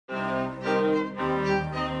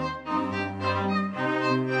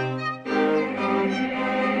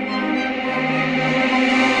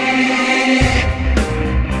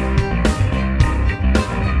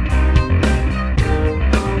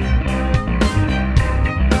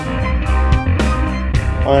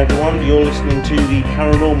Hi everyone, you're listening to the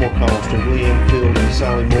Paranormalcast with Enfield and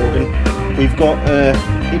Sally Morgue'n. We've got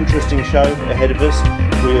an interesting show ahead of us.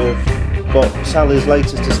 We've got Sally's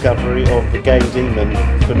latest discovery of the gay demon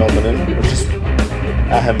phenomenon, which is,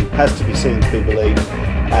 has to be seen to be believed.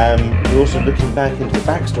 We're also looking back into the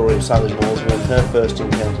backstory of Sally Morgue'n and her first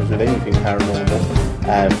encounters with anything paranormal.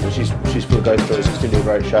 She's full of ghost stories, so it's going to be a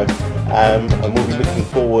great show. And we'll be looking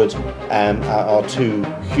forward at our two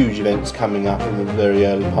huge events coming up in the very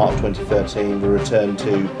early part of 2013, the return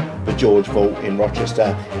to the George Vault in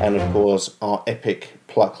Rochester, and of course our epic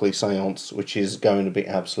Pluckley seance, which is going to be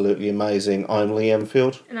absolutely amazing. I'm Lee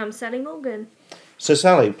Enfield. And I'm Sally Morgue'n. So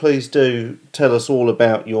Sally, please do tell us all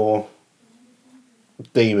about your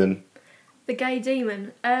demon. The gay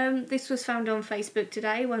demon. This was found on Facebook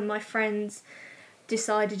today when my friends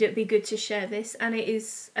decided it'd be good to share this, and it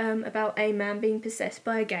is about a man being possessed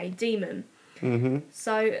by a gay demon. Mm-hmm.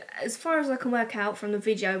 So, as far as I can work out from the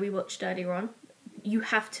video we watched earlier on, you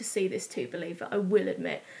have to see this to believe it, I will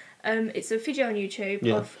admit. It's a video on YouTube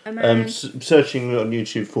of a man... searching on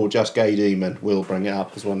YouTube for just gay demon will bring it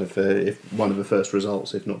up as one of the first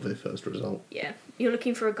results, if not the first result. Yeah, you're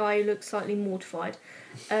looking for a guy who looks slightly mortified.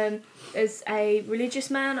 There's a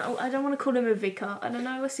religious man. I don't want to call him a vicar. I don't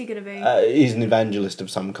know, what's he going to be? He's an evangelist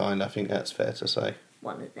of some kind, I think that's fair to say.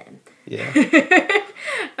 One of them.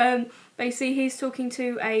 Yeah. Basically, he's talking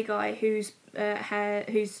to a guy who's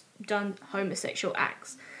done homosexual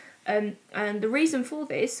acts. And the reason for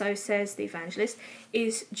this, so says the evangelist,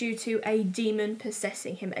 is due to a demon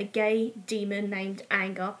possessing him, a gay demon named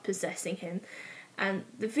Anger possessing him. And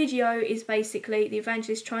the video is basically the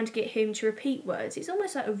evangelist trying to get him to repeat words. It's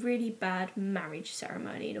almost like a really bad marriage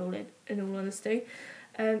ceremony, in all honesty.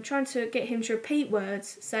 Trying to get him to repeat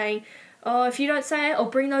words, saying, "Oh, if you don't say it,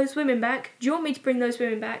 I'll bring those women back. Do you want me to bring those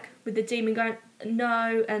women back?" With the demon going,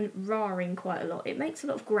 "No," and roaring quite a lot. It makes a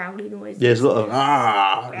lot of growly noises. Yeah, there's a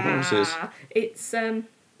lot of noises. It's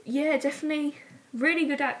definitely really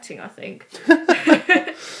good acting, I think.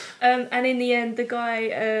 And in the end, the guy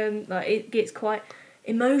it gets quite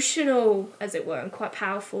emotional, as it were, and quite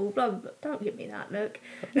powerful. Blah, blah, blah. Don't give me that look.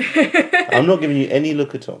 I'm not giving you any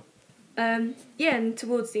look at all. And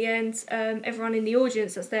towards the end, everyone in the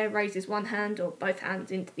audience that's there raises one hand or both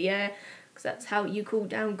hands into the air, because that's how you call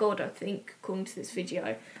down God, I think, according to this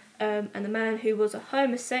video. And the man who was a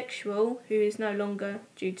homosexual, who is no longer,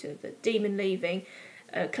 due to the demon leaving,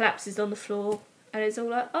 collapses on the floor, and it's all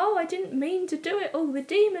like, "Oh, I didn't mean to do it. Oh, the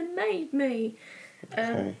demon made me."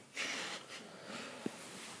 Okay.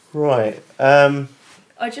 Right.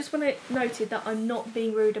 I just want to note that I'm not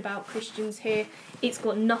being rude about Christians here. It's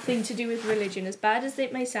got nothing to do with religion. As bad as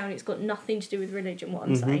it may sound, it's got nothing to do with religion, what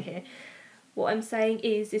I'm saying here. What I'm saying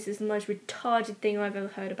is this is the most retarded thing I've ever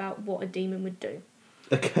heard about what a demon would do.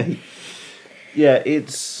 Okay. Yeah,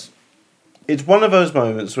 it's one of those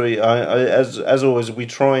moments where as always, we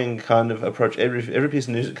try and kind of approach every piece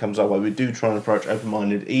of news that comes our way. We do try and approach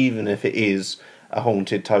open-minded, even if it is a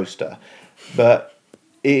haunted toaster. But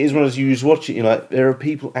it is one of those, you just watch it, you're like, there are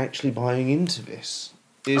people actually buying into this.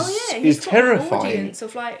 It's terrifying. An audience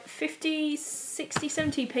of like 50, 60,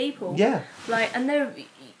 70 people. Yeah. Like, and they're,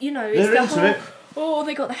 They're the into whole... it. Oh,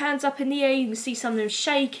 they got the hands up in the air. You can see some of them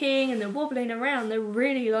shaking and they're wobbling around. They're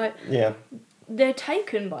really like... Yeah. They're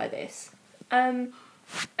taken by this. And,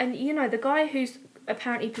 the guy who's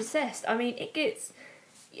apparently possessed, I mean, it gets...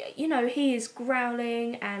 he is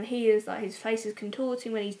growling and he is like, his face is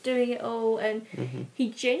contorting when he's doing it all. And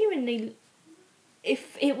he genuinely...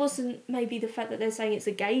 If it wasn't maybe the fact that they're saying it's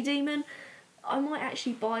a gay demon, I might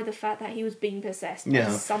actually buy the fact that he was being possessed by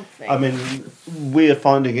something. I mean, we're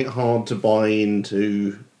finding it hard to buy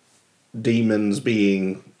into demons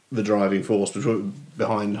being the driving force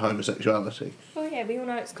behind homosexuality. Oh yeah, we all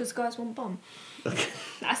know it's because guys want bomb.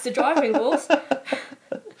 That's the driving force.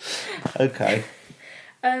 Okay.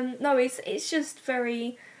 No, it's just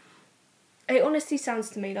very... It honestly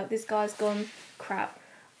sounds to me like this guy's gone, crap.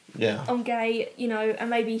 Yeah. I'm gay, and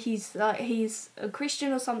maybe he's a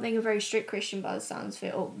Christian or something, a very strict Christian by the sounds of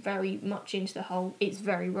it, or very much into the whole, it's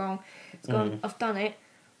very wrong. It's gone, I've done it,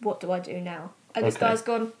 what do I do now? And this guy's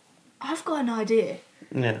gone, I've got an idea.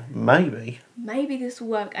 Yeah, maybe. Maybe this will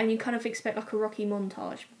work, and you kind of expect like a Rocky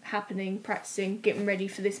montage happening, practicing, getting ready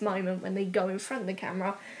for this moment when they go in front of the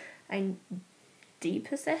camera and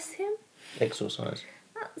depossess him. Exorcise.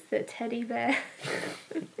 That's the teddy bear.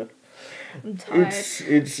 I'm tired.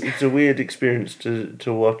 It's a weird experience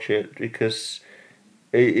to watch it, because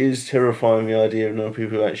it is terrifying, the idea of knowing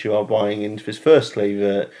people who actually are buying into this. Firstly,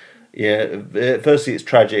 it's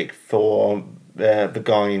tragic for the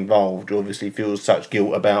guy involved, who obviously feels such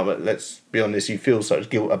guilt about it. Let's be honest, he feels such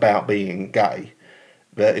guilt about being gay.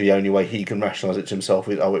 But the only way he can rationalise it to himself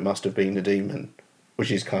is, oh, it must have been a demon,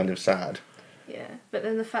 which is kind of sad. Yeah, but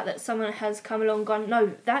then the fact that someone has come along and gone,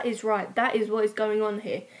 no, that is right, that is what is going on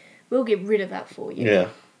here. We'll get rid of that for you. Yeah.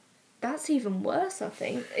 That's even worse, I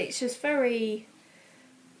think. It's just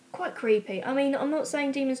quite creepy. I mean, I'm not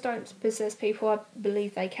saying demons don't possess people. I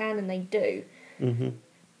believe they can, and they do. Mm-hmm.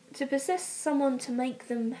 To possess someone to make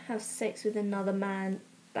them have sex with another man,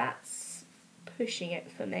 that's pushing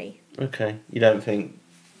it for me. Okay, you don't think...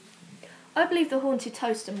 I believe the haunted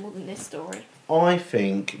toaster more than this story. I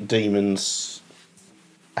think demons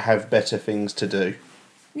have better things to do.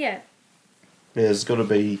 Yeah. There's got to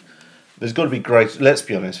be great. Let's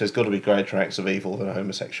be honest. There's got to be greater acts of evil than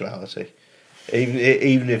homosexuality.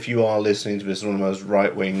 Even if you are listening to this one of the most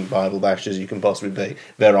right-wing Bible bashers you can possibly be,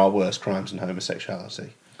 there are worse crimes than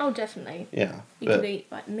homosexuality. Oh, definitely. Yeah. You could eat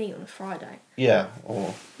like meat on a Friday. Yeah,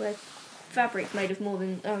 or where fabric's made of more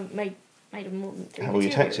than made of more than 3 how will your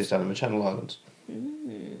materials. taxes done in the Channel Islands?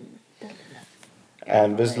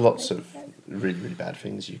 And there's lots of really, really bad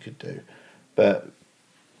things you could do, but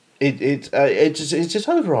it's just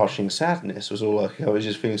overarching sadness was all I was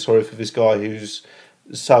just feeling sorry for this guy who's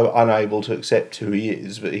so unable to accept who he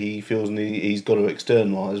is, but he feels he's got to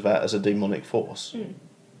externalise that as a demonic force,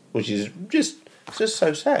 which is just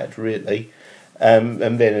so sad, really. And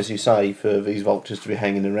then, as you say, for these vultures to be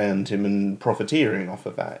hanging around him and profiteering off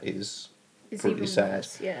of that is pretty sad.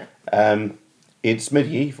 Worse, yeah. It's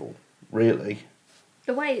medieval, really.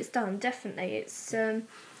 The way it's done, definitely. It's, I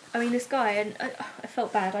mean, this guy, and I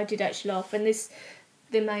felt bad. I did actually laugh when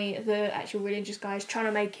the actual religious guy is trying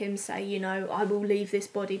to make him say, you know, I will leave this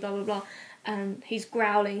body, blah blah blah, and he's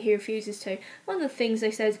growling. He refuses to. One of the things they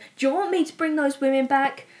says, do you want me to bring those women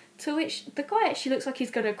back? To which the guy actually looks like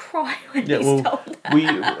he's going to cry when he's told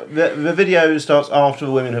that. The video starts after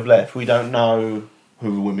the women have left. We don't know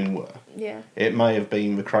who the women were. Yeah. It may have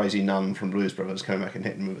been the crazy nun from Blues Brothers coming back and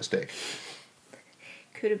hitting him with a stick.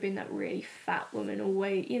 Could have been that really fat woman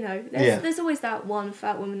always, you know. There's always that one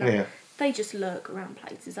fat woman that they just lurk around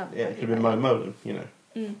places, haven't they? Yeah, it could have been Mo Molan, you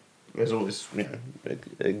know. There's always, you know,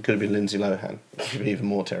 it could have been Lindsay Lohan. It could be even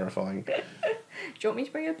more terrifying. Do you want me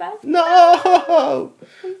to bring her back? No!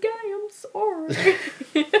 I'm gay, I'm sorry.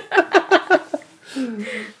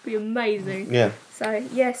 Be amazing. Yeah. So,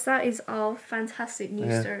 yes, that is our fantastic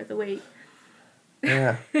news story of the week.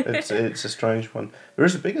 Yeah, it's a strange one. There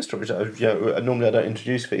is a bigger story. Normally I don't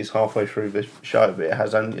introduce these halfway through the show, but it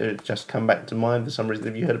has only just come back to mind for some reason.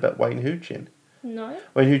 Have you heard about Wayne Hoochin? No.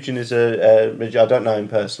 Wayne Hoochin is I don't know him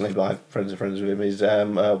personally, but I have friends with him. He's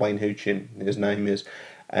Wayne Hoochin, his name is,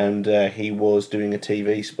 and he was doing a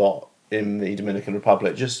TV spot in the Dominican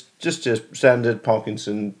Republic, just a standard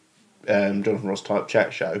Parkinson, Jonathan Ross type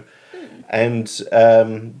chat show, and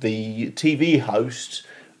the TV host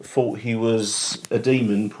thought he was a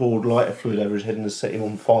demon, poured lighter fluid over his head and set him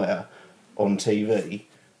on fire on TV.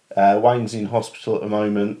 Wayne's in hospital at the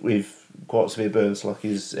moment with quite severe burns, like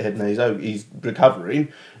his head and he's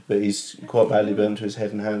recovering, but he's quite badly burnt to his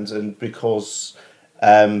head and hands, and because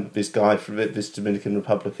this guy from this Dominican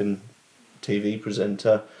Republican TV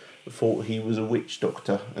presenter thought he was a witch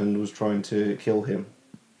doctor and was trying to kill him.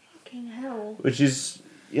 Fucking hell. Which is,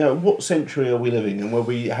 you know, what century are we living in where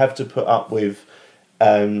we have to put up with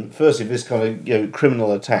firstly this kind of, you know,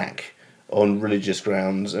 criminal attack on religious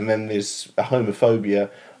grounds, and then this homophobia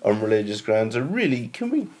on religious grounds, and really, can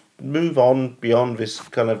we move on beyond this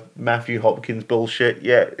kind of Matthew Hopkins bullshit?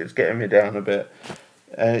 Yeah, it's getting me down a bit.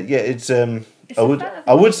 I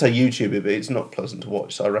would say YouTube it, but it's not pleasant to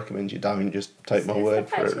watch, so I recommend you don't. Just take my word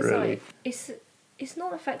for it, really. It's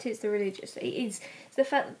not the fact it's the religious. It's the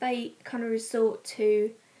fact that they kind of resort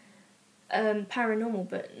to paranormal,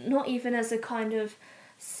 but not even as a kind of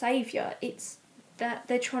saviour. It's that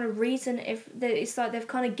they're trying to reason. It's like they've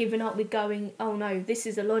kind of given up with going, oh no, this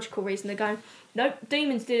is a logical reason. They're going, nope,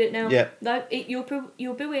 demons did it now. Yeah. No,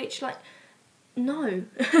 you're bewitched. Like, no,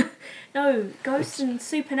 no, ghosts and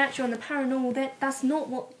supernatural and the paranormal. That's not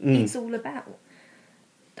what it's all about.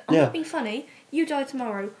 I'm not being funny. You die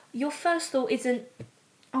tomorrow. Your first thought isn't,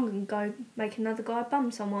 I'm going to go make another guy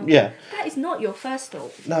bum someone. Yeah. That is not your first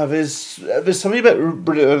thought. No, there's something about...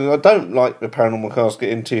 I don't like the Paranormalcast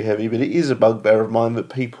getting too heavy, but it is a bugbear of mine that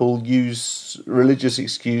people use religious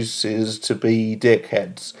excuses to be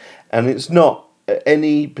dickheads. And it's not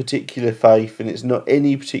any particular faith and it's not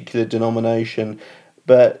any particular denomination,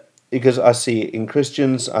 but because I see it in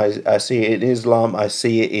Christians, I see it in Islam, I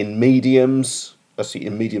see it in mediums, I see it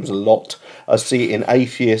in mediums a lot, I see it in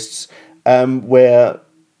atheists, where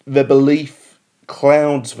their belief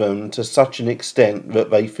clouds them to such an extent that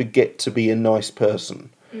they forget to be a nice person.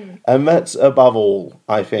 And that's above all,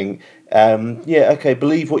 I think. Okay,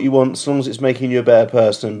 believe what you want as long as it's making you a better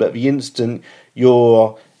person, but the instant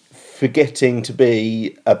you're forgetting to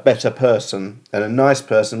be a better person and a nice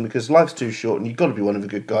person, because life's too short and you've got to be one of the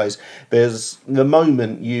good guys, there's the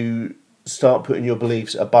moment you start putting your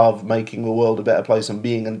beliefs above making the world a better place and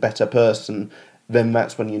being a better person, then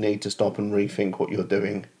that's when you need to stop and rethink what you're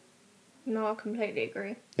doing. No, I completely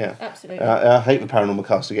agree. Yeah, absolutely. I hate the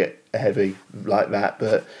Paranormalcast to get heavy like that,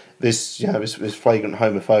 but this, this flagrant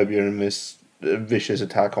homophobia and this vicious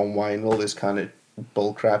attack on Wayne, all this kind of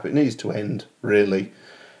bullcrap, it needs to end, really.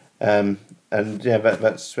 And yeah,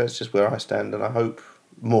 that's just where I stand, and I hope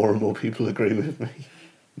more and more people agree with me.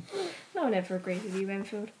 No one ever agrees with you,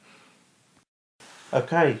 Enfield.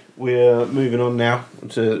 Okay, we're moving on now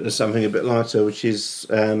to something a bit lighter, which is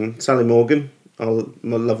Sally Morgue'n,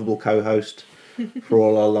 my lovable co-host for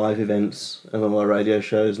all our live events and all our radio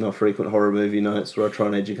shows and our frequent horror movie nights, where I try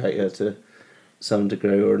and educate her to some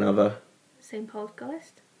degree or another. Same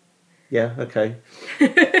podcast. Yeah, okay.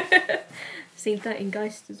 Seen 13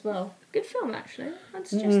 Ghosts as well. Good film, actually.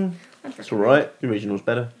 It's alright. The original's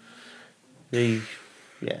better. It's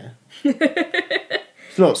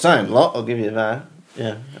not saying a lot, I'll give you that.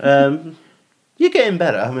 Yeah. You're getting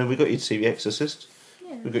better. I mean, we got you to see The Exorcist.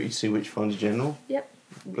 Yeah. We got you to see Witchfinder General. Yep.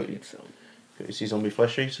 Got you to see Zombie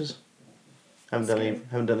Flesh Eaters. Haven't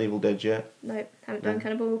done Evil Dead yet. Nope. Haven't done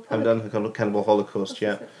Cannibal. Haven't done Cannibal Holocaust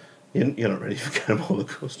yet. You're not ready for Cannibal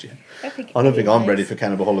Holocaust yet. I don't think I'm ready for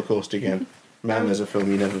Cannibal Holocaust again. Man, there's a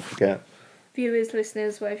film you never forget. Viewers,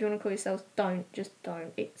 listeners, whatever you want to call yourselves, don't. Just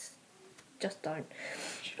don't. Just don't.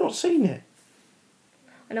 You've not seen it?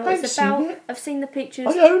 I know what it's about. I've seen the pictures.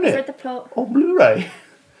 I own it. I've read the plot. On Blu-ray.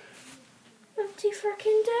 What do you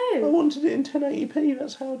frickin' do? I wanted it in 1080p.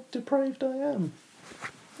 That's how depraved I am.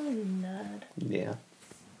 Oh, nerd. Yeah.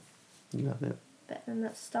 Love it. Better than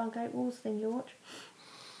that Stargate Wars thing you watch.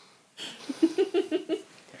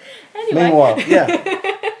 Anyway. Meanwhile, yeah.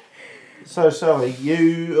 So, Sally,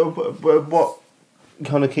 what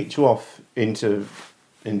kind of kicked you off into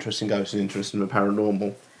interest in ghosts and interest in the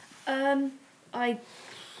paranormal?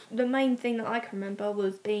 The main thing that I can remember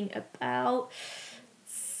was being about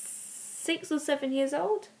 6 or 7 years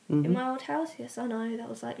old in my old house. Yes, I know, that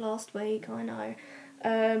was like last week, I know.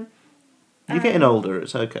 You're getting older,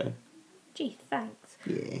 it's okay. Gee, thanks.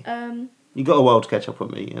 Yeah. You got a while to catch up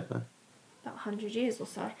with me yet, though. About 100 years or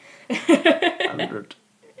so. 100.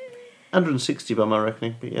 160 by my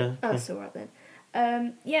reckoning, but yeah. Okay. Oh, that's alright then.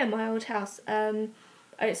 Yeah, my old house.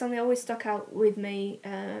 It's something that always stuck out with me,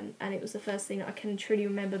 and it was the first thing that I can truly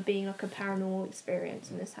remember being like a paranormal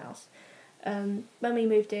experience in this house. When we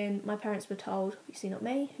moved in, my parents were told, obviously not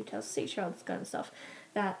me, who tells 6-year-olds kind of stuff,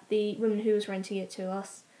 that the woman who was renting it to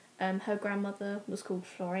us, her grandmother was called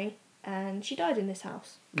Florrie, and she died in this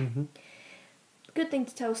house. Mm-hmm. Good thing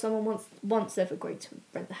to tell someone once they've agreed to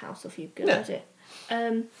rent the house off you. Good idea.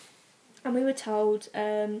 And we were told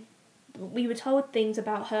things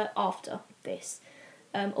about her after this.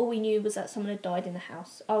 All we knew was that someone had died in the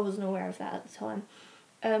house. I wasn't aware of that at the time.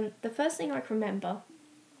 The first thing I can remember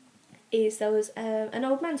is there was an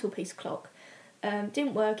old mantelpiece clock.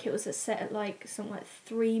 Didn't work. It was set at something like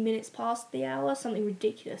 3 minutes past the hour, something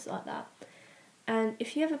ridiculous like that. And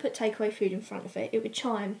if you ever put takeaway food in front of it, it would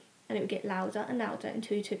chime and it would get louder and louder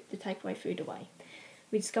until you took the takeaway food away.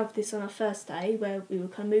 We discovered this on our first day where we were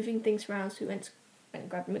kind of moving things around, so we went and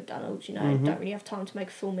grabbed a McDonald's, don't really have time to make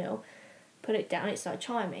a full meal. Put it down, it started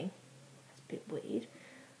chiming. That's a bit weird.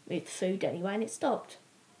 Moved the food anyway and it stopped.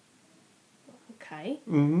 Okay.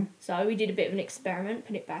 Mm-hmm. So we did a bit of an experiment,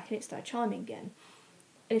 put it back and it started chiming again.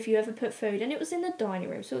 And if you ever put food, and it was in the dining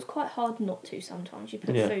room, so it was quite hard not to sometimes. You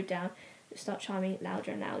put the food down, it started chiming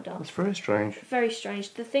louder and louder. That's very strange. Very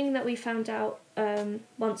strange. The thing that we found out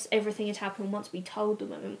once everything had happened, once we told the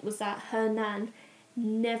woman, was that her nan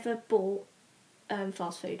never bought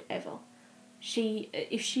fast food, ever.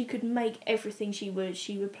 If she could make everything, she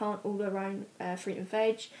would plant all her own fruit and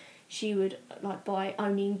veg. She would buy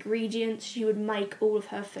only ingredients. She would make all of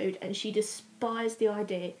her food, and she despised the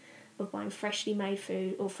idea of buying freshly made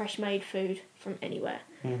food or fresh made food from anywhere.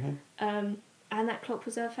 Mm-hmm. And that clock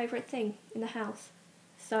was her favourite thing in the house.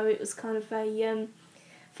 So it was kind of a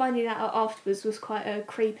finding that out afterwards was quite a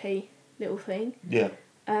creepy little thing. Yeah.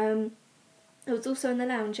 It was also in the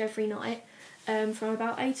lounge every night. From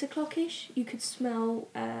about 8 o'clock-ish, you could smell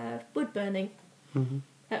wood burning. Mm-hmm.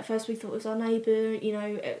 At first we thought it was our neighbour,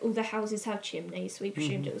 all the houses have chimneys, so we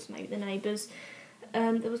presumed it was maybe the neighbours.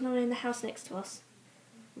 There was no one in the house next to us.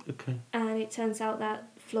 Okay. And it turns out that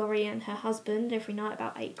Florrie and her husband, every night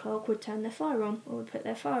about 8 o'clock, would turn their fire on, or would put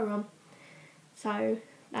their fire on. So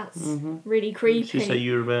That's really creepy. Did you say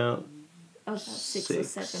you were about... I was about 6 or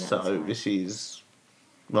 7 at the so time. this is,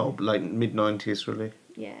 well, late mid-90s, really.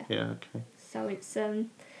 Yeah. Yeah, okay. So it's, at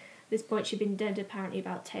this point she'd been dead apparently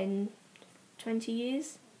about 10, 20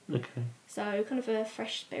 years. Okay. So kind of a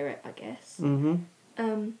fresh spirit, I guess. Mm-hmm.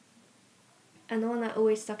 And the one that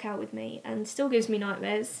always stuck out with me, and still gives me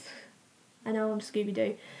nightmares, I know I'm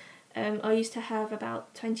Scooby-Doo, I used to have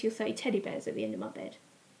about 20 or 30 teddy bears at the end of my bed.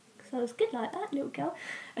 Because I was good like that, little girl.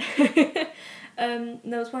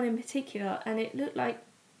 There was one in particular, and it looked like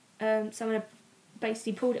someone had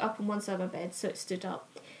basically pulled it up on one side of my bed so it stood up.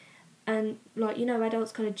 And, like, you know,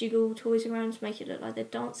 adults kind of jiggle toys around to make it look like they're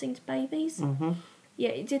dancing to babies? Mm-hmm. Yeah,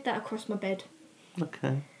 it did that across my bed.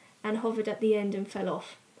 Okay. And hovered at the end and fell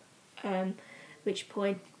off. Which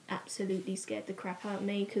point absolutely scared the crap out of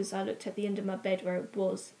me, because I looked at the end of my bed where it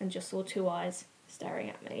was and just saw 2 eyes staring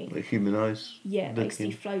at me. Like human eyes? Yeah, looking.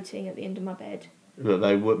 basically floating at the end of my bed. But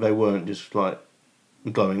they weren't just like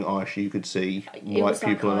glowing ice, you could see white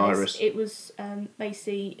pupil and iris. It was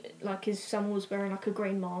basically like if someone was wearing like a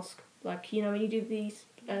green mask. Like, you know, when you do these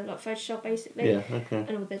like Photoshop basically. Yeah, okay.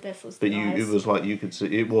 And all their death was but the eyes. It was like you could see,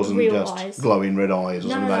 it wasn't Real just eyes. glowing red eyes or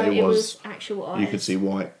something. No, it was actual eyes. You could see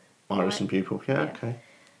white iris and pupil. Yeah, Yeah. okay.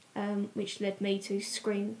 Which led me to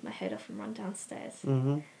scream my head off and run downstairs.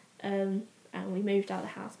 Mm-hmm. And we moved out of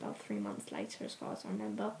the house about 3 months later, as far as I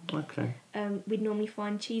remember. Okay. We'd normally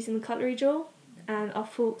find cheese in the cutlery drawer, and our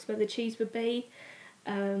forks where the cheese would be.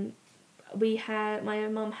 My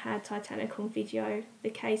mum had Titanic on video. The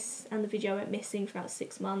case and the video went missing for about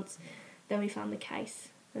 6 months. Then we found the case,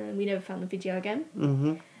 and we never found the video again.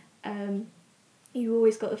 Mm-hmm. You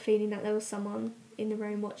always got the feeling that there was someone in the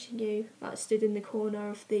room watching you, like stood in the corner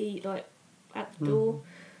of at the door.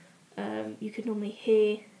 You could normally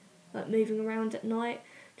hear like moving around at night,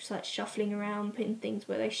 just like shuffling around, putting things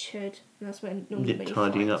where they should, and that's when normally when you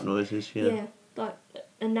tidying find, up noises. Yeah. Yeah, like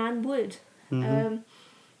a nan would. Mm-hmm.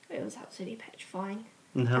 It was absolutely petrifying.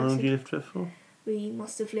 And how long did you live there for? We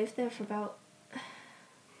must have lived there for about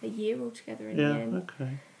a year altogether in the Yeah. end.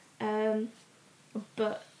 Okay.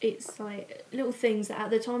 But it's like little things that at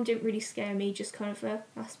the time didn't really scare me, just kind of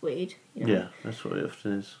that's weird, you know? Yeah, that's what it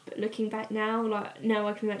often is. But looking back now, now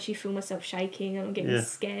I can actually feel myself shaking and I'm getting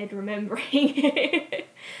scared remembering it.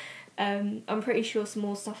 I'm pretty sure some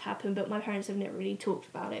more stuff happened, but my parents have never really talked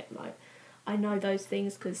about it. Like, I know those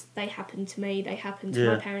things because they happened to me, they happened to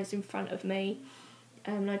my parents in front of me.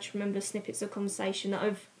 And I just remember snippets of conversation that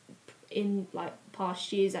I've, in like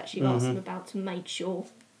past years, actually asked them about to make sure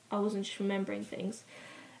I wasn't just remembering things.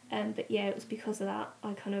 But yeah, it was because of that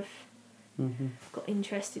I kind of got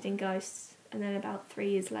interested in ghosts. And then about 3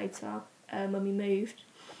 years later, when we moved,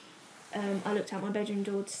 I looked out my bedroom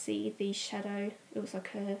door to see the shadow. It was like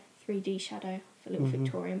a 3D shadow of a little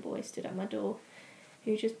Victorian boy stood at my door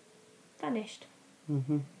who just vanished.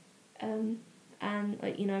 And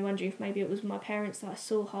like, you know, wondering if maybe it was my parents that I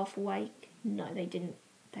saw half awake. No, they didn't.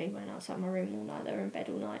 They went outside my room all night. They were in bed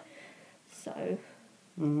all night. So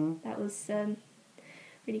that was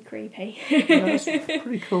really creepy. That's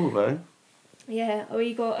pretty cool though. Yeah,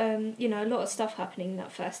 we got you know, a lot of stuff happening in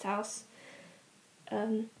that first house.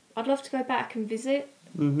 I'd love to go back and visit,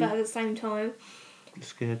 but at the same time, I'm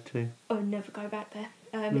scared too. I would never go back there.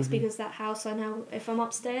 It's because that house, I know if I'm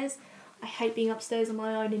upstairs, I hate being upstairs on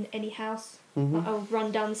my own in any house. Like, I'll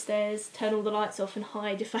run downstairs, turn all the lights off and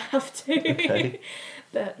hide if I have to. Okay.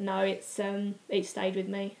 But no, it stayed with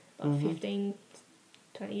me about 15,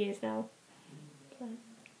 20 years now. So,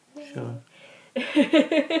 Sure.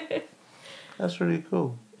 That's really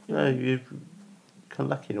cool. No, you're kind of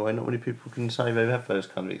lucky in a way. Not many people can say they've had those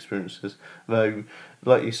kind of experiences. Though,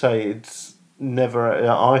 like you say, it's never...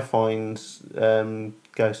 I find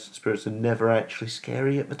ghosts and spirits are never actually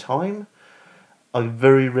scary at the time. I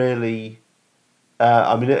very rarely...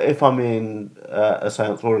 I mean, if I'm in a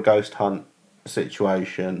seance or a ghost hunt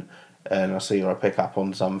situation and I see or I pick up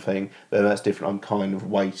on something, then that's different. I'm kind of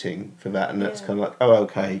waiting for that, and that's kind of like, oh,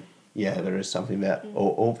 okay, yeah, there is something there,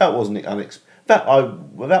 or that wasn't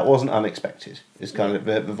that wasn't unexpected. It's kind of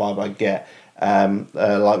the vibe I get.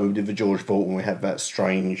 Like we did the George Vault when we had that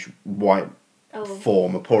strange white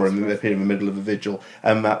form appearing in the middle of the vigil,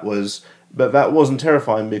 and that wasn't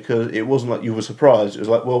terrifying because it wasn't like you were surprised. It was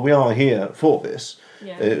like, well, we are here for this.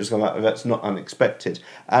 Yeah. It was kind of like, that's not unexpected.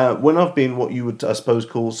 When I've been what you would, I suppose,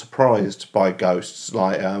 call surprised by ghosts,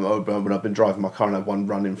 like when I've been driving my car and I had one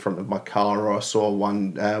run in front of my car, or I saw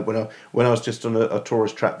one when I was just on a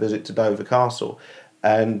tourist trap visit to Dover Castle,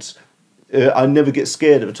 and I never get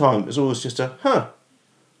scared at the time. It's always just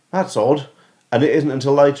that's odd, and it isn't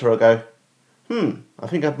until later I go, I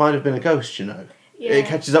think I might have been a ghost, you know. Yeah. It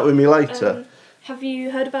catches up with me later. Have you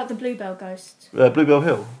heard about the Bluebell ghost? Bluebell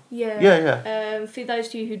Hill? Yeah. Yeah. For those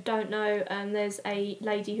of you who don't know, there's a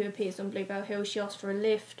lady who appears on Bluebell Hill. She asks for a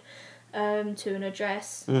lift to an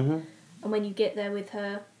address. Mm-hmm. And when you get there with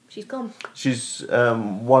her, she's gone. She's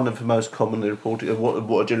one of the most commonly reported, what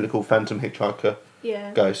are generally called phantom hitchhiker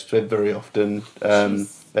ghosts. Very often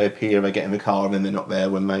they appear, they get in the car and then they're not there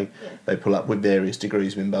when they pull up, with various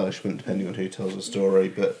degrees of embellishment depending on who tells the story.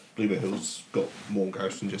 But Bluebell Hill's got more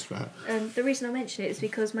ghosts than just that. The reason I mention it is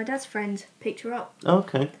because my dad's friend picked her up. Oh,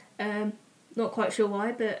 okay. Not quite sure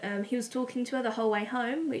why, but he was talking to her the whole way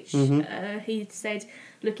home, which he said,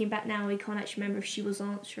 looking back now, he can't actually remember if she was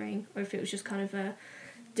answering or if it was just kind of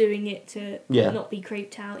doing it to not be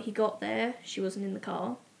creeped out. He got there, she wasn't in the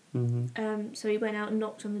car. Mm-hmm. So he went out and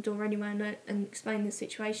knocked on the door anyway and explained the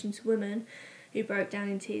situation to a woman who broke down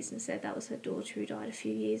in tears and said that was her daughter who died a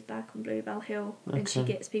few years back on Bluebell Hill. Okay. And she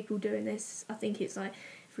gets people doing this, I think it's like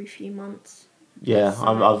every few months. Yeah,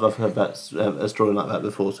 so, I've heard that a story like that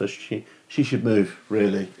before, so she should move,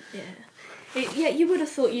 really. Yeah. You would have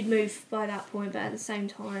thought you'd move by that point, but at the same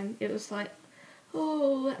time, it was like,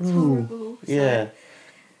 oh, that's horrible. So, yeah.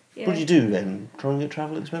 What do you do then? Try and get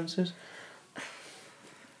travel expenses?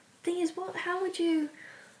 Thing is, how would you...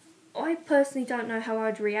 I personally don't know how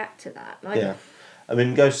I'd react to that. I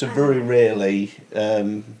mean, ghosts are very rarely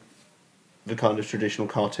the kind of traditional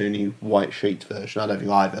cartoony white sheet version. I don't think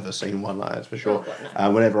I've ever seen one like that, for sure.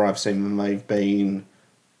 Whenever I've seen them, they've been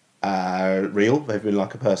real. They've been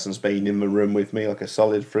like a person's been in the room with me, like a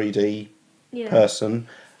solid 3D person.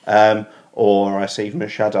 Or I see them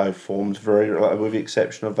as shadow forms, with the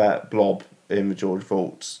exception of that blob in the George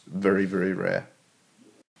vaults, very, very rare.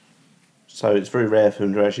 So it's very rare for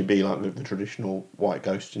them to actually be like the traditional white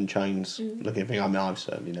ghost in chains looking thing. I mean, I've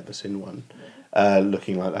certainly never seen one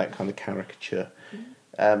looking like that kind of caricature.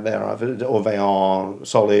 They are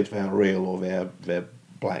solid, they are real, or they're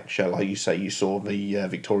black shell. Like you say, you saw the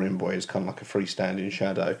Victorian boy as kind of like a freestanding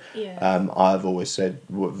shadow. Yeah. I've always said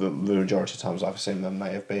the majority of times I've seen them,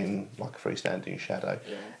 they have been like a freestanding shadow.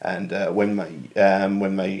 Yeah. And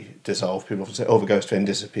when they dissolve, people often say, "Oh, the ghost then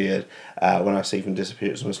disappeared." When I see them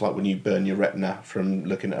disappear, it's almost like when you burn your retina from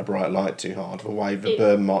looking at a bright light too hard. The way the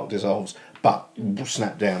burn mark dissolves, but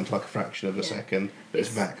snap down to like a fraction of a second.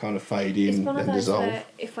 It's that kind of fade in and dissolve. Where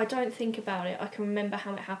if I don't think about it, I can remember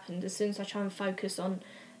how it happened. As soon as I try and focus on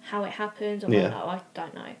how it happened, I'm like, oh, I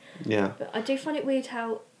don't know. Yeah. But I do find it weird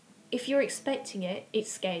how, if you're expecting it, it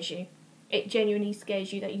scares you. It genuinely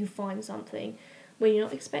scares you that you find something. When you're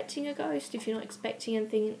not expecting a ghost, if you're not expecting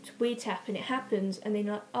anything weird to happen, it happens, and then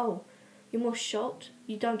you're like, oh, you're more shocked.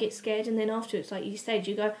 You don't get scared, and then afterwards, like you said,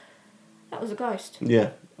 you go, that was a ghost.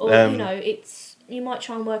 Yeah. Or, you might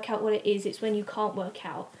try and work out what it is. It's when you can't work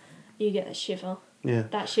out, you get that shiver. Yeah.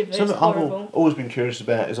 That shiver is horrible. I've always been curious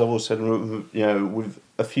about is I've always said, with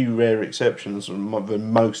a few rare exceptions,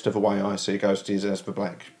 most of the way I see a ghost is as the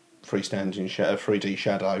black freestanding 3D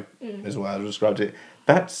shadow, is the way I've described it.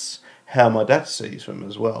 That's how my dad sees them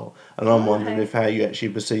as well. And I'm wondering if how you actually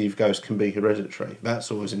perceive ghosts can be hereditary.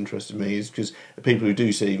 That's always interested me, is because the people who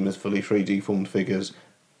do see them as fully 3D formed figures,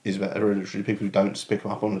 is that hereditary? People who don't pick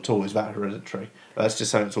them up on at all, is that hereditary? That's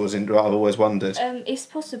just something that's I've always wondered. It's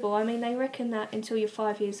possible. I mean, they reckon that until you're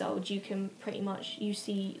 5 years old, you can pretty much, you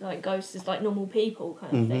see like ghosts as like normal people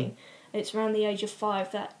kind of thing. It's around the age of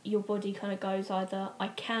 5 that your body kind of goes either I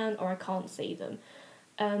can or I can't see them.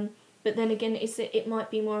 But then again, it might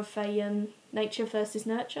be more of a nature versus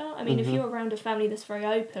nurture. I mean, if you're around a family that's very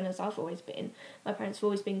open, as I've always been, my parents have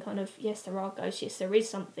always been kind of, yes, there are ghosts, yes, there is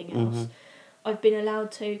something else. I've been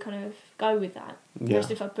allowed to kind of go with that. Yeah.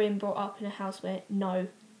 Whereas if I've been brought up in a house where, no,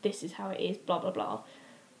 this is how it is, blah, blah, blah,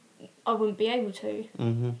 I wouldn't be able to.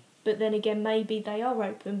 But then again, maybe they are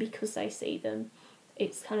open because they see them.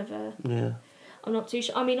 It's kind of a... Yeah. I'm not too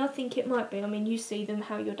sure. I mean, I think it might be. I mean, you see them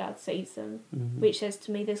how your dad sees them, which says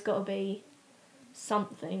to me there's got to be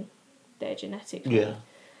something there genetically. Yeah.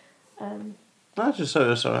 That's just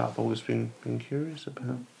something I've always been curious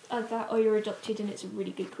about. That or you're adopted and it's a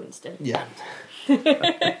really good coincidence. Yeah.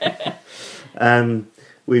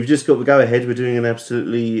 We've just got the go ahead. We're doing an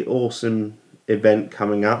absolutely awesome event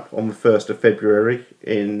coming up on the 1st of February.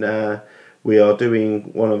 We are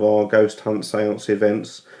doing one of our ghost hunt seance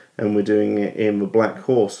events, and we're doing it in the Black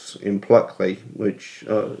Horse in Pluckley, which...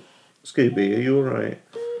 Scooby, are you alright?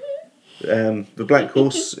 The Black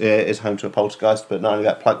Horse is home to a poltergeist, but not only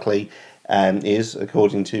that, Pluckley is,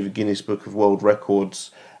 according to the Guinness Book of World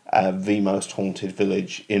Records, the most haunted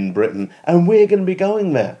village in Britain, and we're going to be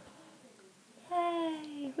going there.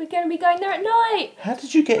 Hey, we're going to be going there at night. How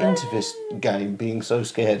did you get into this game, being so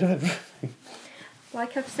scared of everything?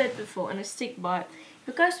 Like I've said before, and I stick by it,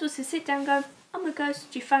 if a ghost was to sit down and go, I'm a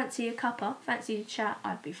ghost, do you fancy a cuppa? Fancy to chat?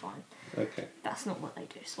 I'd be fine. Okay. That's not what they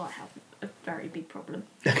do, so I have a very big problem.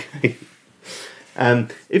 Okay.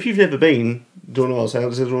 If you've never been to one of our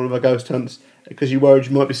houses or one of our ghost hunts because you're worried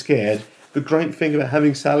you might be scared, the great thing about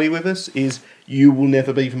having Sally with us is you will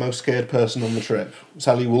never be the most scared person on the trip.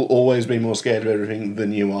 Sally will always be more scared of everything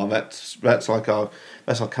than you are. That's our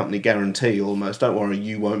company guarantee almost. Don't worry,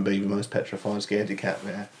 you won't be the most petrified scaredy cat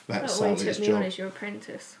there. That's That way Sally's took me on job. as your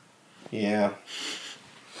apprentice. Yeah.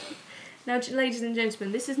 Now, ladies and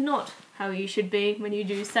gentlemen, this is not how you should be when you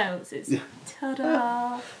do seances.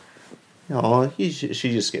 Ta-da! Oh, she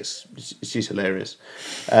just gets... She's hilarious.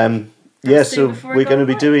 Soon So before I we're go going to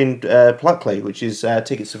be away. doing Pluckley, which is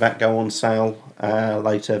tickets to that go on sale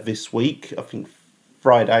later this week. I think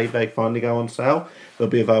Friday they finally go on sale. They'll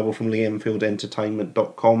be available from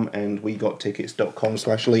leeenfieldentertainment.com and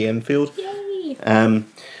wegottickets.com/leeenfield. Yay!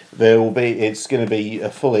 It's going to be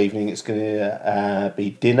a full evening. It's going to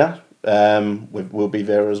be dinner. We'll be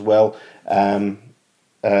there as well. Kind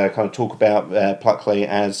of talk about Pluckley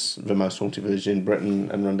as the most haunted village in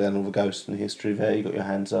Britain and run down all the ghosts and history there. You got your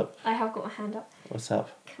hands up. I have got my hand up. What's up?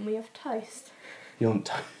 Can we have toast? You want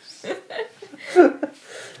toast?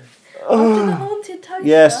 After the haunted toaster?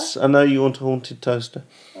 Yes, I know you want a haunted toaster.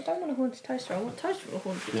 I don't want a haunted toaster. I want toast from a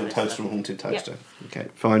haunted toaster. You want toast from a haunted toaster. Yep. Okay,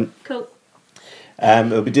 fine. Cool.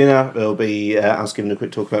 It'll be dinner. There'll be us giving a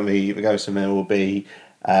quick talk about the ghost, and there will be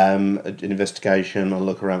an investigation, a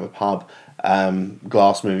look around the pub,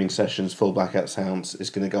 glass moving sessions, full blackout sounds.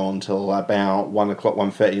 It's going to go on till about 1 o'clock,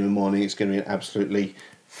 1:30 in the morning. It's going to be an absolutely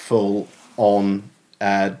full on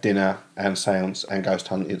dinner and seance and ghost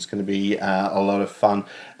hunt. It's going to be a lot of fun.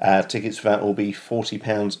 Tickets for that will be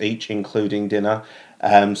 £40 each, including dinner.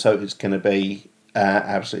 So it's going to be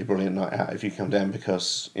absolutely brilliant night out if you come down,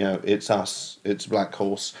 because it's us, it's Black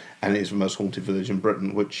Horse, and it's the most haunted village in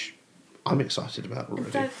Britain, which I'm excited about already.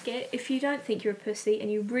 And don't forget, if you don't think you're a pussy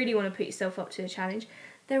and you really want to put yourself up to a challenge,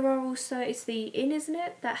 there are also, it's the inn, isn't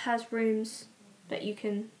it, that has rooms that you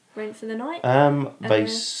can rent for the night. They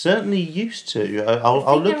certainly used to. I'll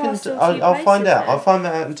think look there are into. still a few I'll find places out. I'll there. find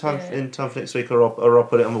that out in time. Yeah. In time for next week, or I'll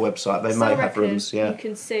put it on the website. They So may I have reckon rooms. Yeah. You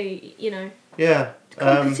can see, Yeah.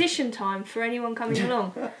 competition time for anyone coming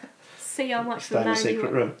along. See how much of a Stay in a man you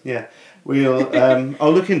secret are. room. Yeah. We'll.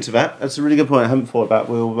 I'll look into that. That's a really good point. I haven't thought about.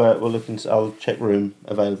 We'll look into. I'll check room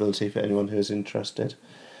availability for anyone who is interested.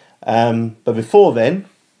 But before then,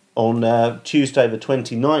 on Tuesday the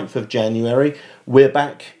 29th of January, we're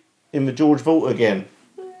back in the George Vault again,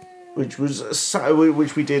 which we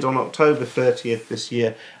did on October 30th this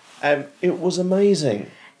year. It was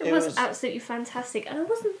amazing. It was absolutely fantastic, and I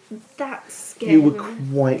wasn't that scared. You were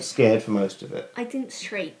quite scared for most of it. I didn't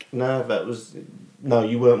shriek. No,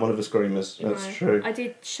 you weren't one of the screamers. That's No, true. I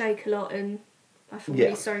did shake a lot, and I feel Yeah.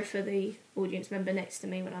 really sorry for the audience member next to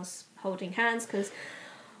me when I was holding hands, because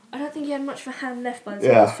I don't think he had much of a hand left by the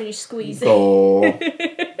time I was finished squeezing. Oh,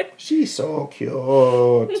 she's so cute.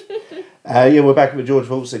 We're back at the George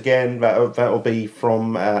Vaults again. That'll be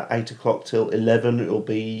from 8 o'clock till 11. It'll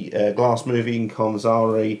be glass moving,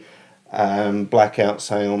 Konzari, blackout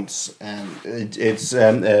seance, and it's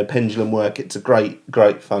pendulum work. It's a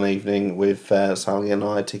great fun evening with Sally and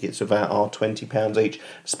I. Tickets for that are £20 each.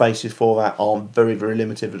 Spaces for that are very, very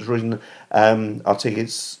limited. It's reason our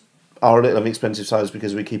tickets are a little on the expensive size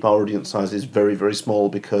because we keep our audience sizes very, very small,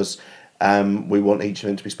 because we want each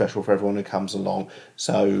event to be special for everyone who comes along.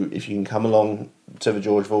 So if you can come along to the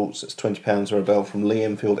George Vaults, it's £20 or a bell from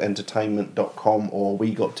leeenfieldentertainment.com or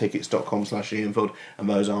wegottickets.com/leeenfield, and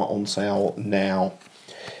those are on sale now.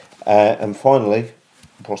 And finally,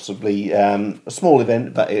 possibly a small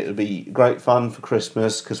event, but it'll be great fun for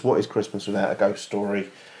Christmas, because what is Christmas without a ghost story?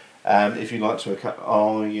 If you'd like to...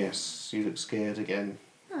 Oh, yes, you look scared again.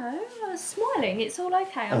 No, I was smiling. It's all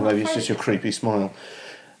okay. Oh, maybe it's just your creepy smile.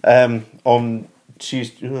 On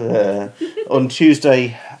Tuesday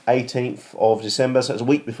 18th of December, so it's a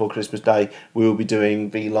week before Christmas Day, we will be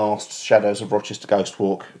doing the last Shadows of Rochester Ghost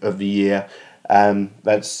Walk of the year.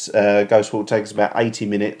 That's Ghost Walk takes about 80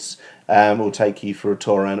 minutes. We'll take you for a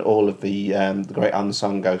tour around all of the great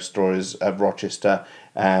unsung ghost stories of Rochester,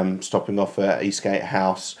 stopping off at Eastgate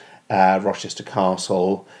House, Rochester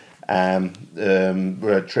Castle,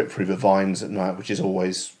 a trip through the vines at night, which is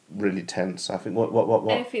always really tense. I think what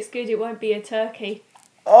And if it's good, it won't be a turkey.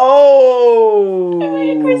 Oh, I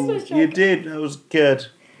made a Christmas joke. You did. That was good.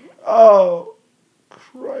 Oh,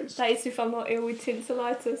 Christ. That is if I'm not ill with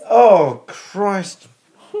tinselitis. Oh, Christ.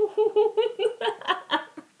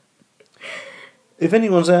 If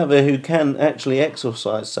anyone's out there who can actually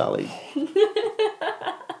exorcise Sally,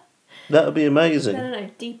 that would be amazing. No.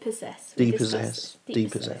 Depossess.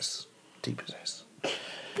 Depossess. depossess.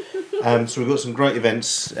 So we've got some great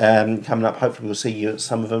events coming up. Hopefully we'll see you at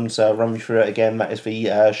some of them. So I'll run you through it again. That is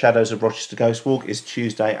the Shadows of Rochester Ghost Walk. It's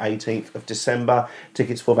Tuesday 18th of December.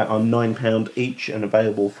 Tickets for that are £9 each and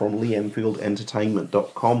available from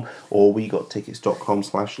leeenfieldentertainment.com or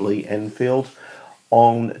wegottickets.com/leeenfield.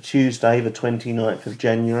 On Tuesday the 29th of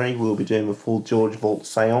January we'll be doing a full George Vault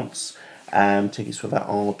seance. Tickets for that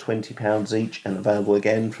are £20 each and available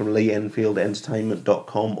again from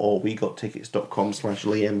leeenfieldentertainment.com or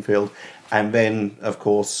wegottickets.com/leeenfield. And then, of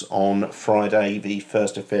course, on Friday, the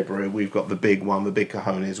 1st of February, we've got the big one, the big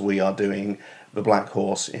cojones. We are doing the Black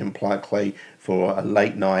Horse in Blackley for a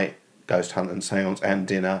late night ghost hunt and seance and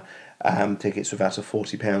dinner. Tickets for that are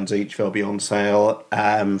 £40 each. They'll be on sale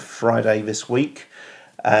Friday this week.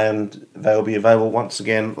 And they'll be available once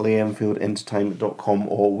again leeenfieldentertainment.com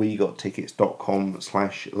or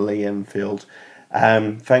wegottickets.com/leeenfield.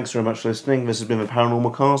 Thanks very much for listening. This has been the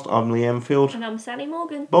Paranormal Cast. I'm Lee Enfield. And I'm Sally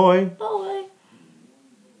Morgan. Bye. Bye.